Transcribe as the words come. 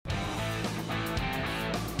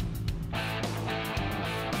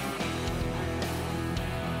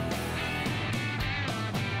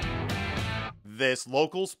This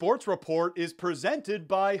local sports report is presented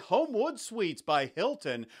by Homewood Suites by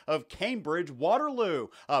Hilton of Cambridge, Waterloo,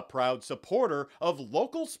 a proud supporter of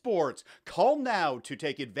local sports. Call now to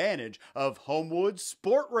take advantage of Homewood's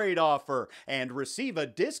Sport Rate offer and receive a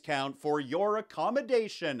discount for your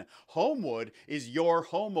accommodation. Homewood is your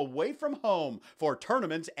home away from home for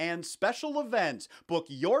tournaments and special events. Book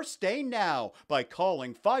your stay now by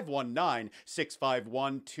calling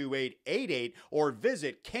 519-651-2888 or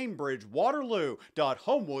visit Cambridge, Waterloo.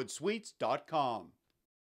 Homewoodsuites.com.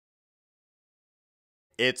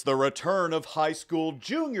 It's the return of high school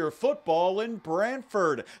junior football in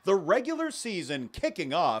Brantford. The regular season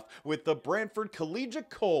kicking off with the Brantford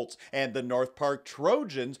Collegiate Colts and the North Park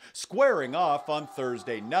Trojans squaring off on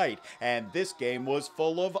Thursday night. And this game was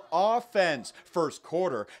full of offense. First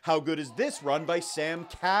quarter, how good is this run by Sam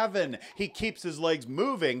Cavan? He keeps his legs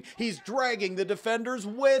moving. He's dragging the defenders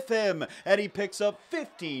with him. And he picks up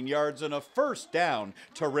 15 yards and a first down.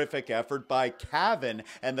 Terrific effort by Cavan,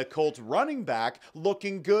 and the Colts running back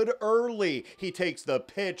looking good early. He takes the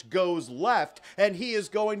pitch, goes left, and he is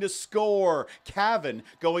going to score. Cavan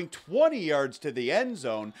going 20 yards to the end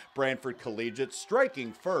zone. Brantford Collegiate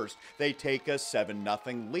striking first. They take a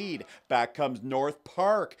 7-0 lead. Back comes North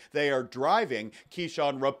Park. They are driving.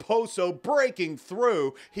 Keyshawn Raposo breaking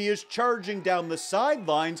through. He is charging down the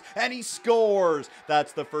sidelines, and he scores.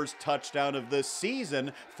 That's the first touchdown of the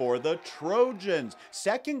season for the Trojans.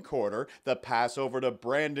 Second quarter, the pass over to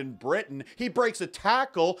Brandon Britton. He breaks a tackle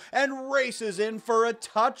and races in for a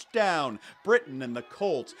touchdown. Britton and the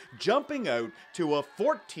Colts jumping out to a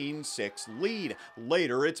 14-6 lead.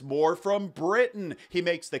 Later, it's more from Britton. He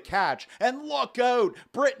makes the catch, and look out!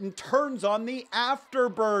 Britton turns on the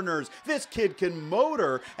afterburners. This kid can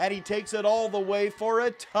motor, and he takes it all the way for a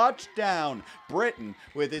touchdown. Britton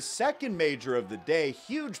with his second major of the day.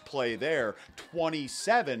 Huge play there.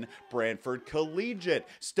 27, Brantford Collegiate.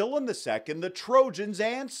 Still in the second, the Trojans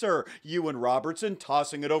answer. Ewan Robertson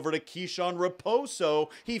tossing it over to Keyshawn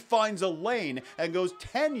Raposo. He finds a lane and goes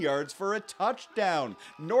 10 yards for a touchdown.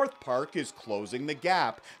 North Park is closing the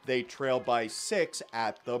gap. They trail by 6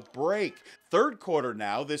 at the break. Third quarter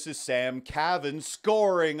now, this is Sam Cavan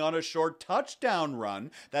scoring on a short touchdown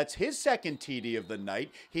run. That's his second TD of the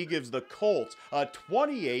night. He gives the Colts a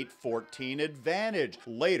 28-14 advantage.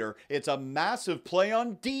 Later, it's a massive play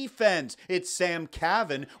on defense. It's Sam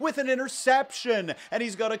Cavan with an interception, and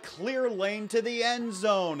he's got a clear lane to the end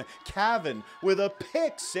zone. Cavan with a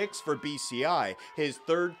pick six for BCI, his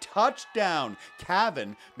third touchdown.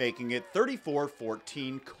 Cavan making it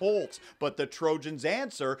 34-14 Colts, but the Trojans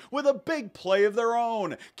answer with a big play of their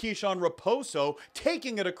own. Keyshawn Raposo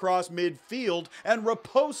taking it across midfield, and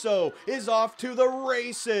Raposo is off to the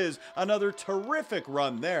races. Another terrific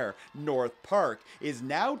run there. North Park is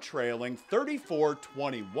now trailing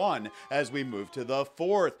 34-21 as we move to the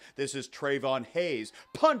fourth. This is Trayvon Hayes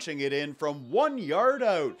punching it in from 1 yard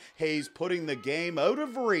out. Hayes putting the game out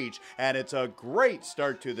of reach, and it's a great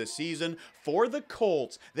start to the season for the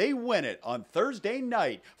Colts. They win it on Thursday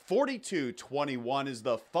night. 42-21 is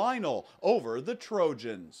the final over the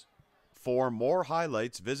Trojans. For more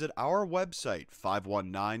highlights, visit our website,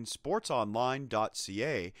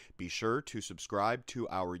 519sportsonline.ca. Be sure to subscribe to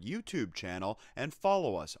our YouTube channel and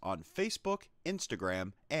follow us on Facebook,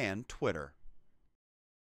 Instagram, and Twitter.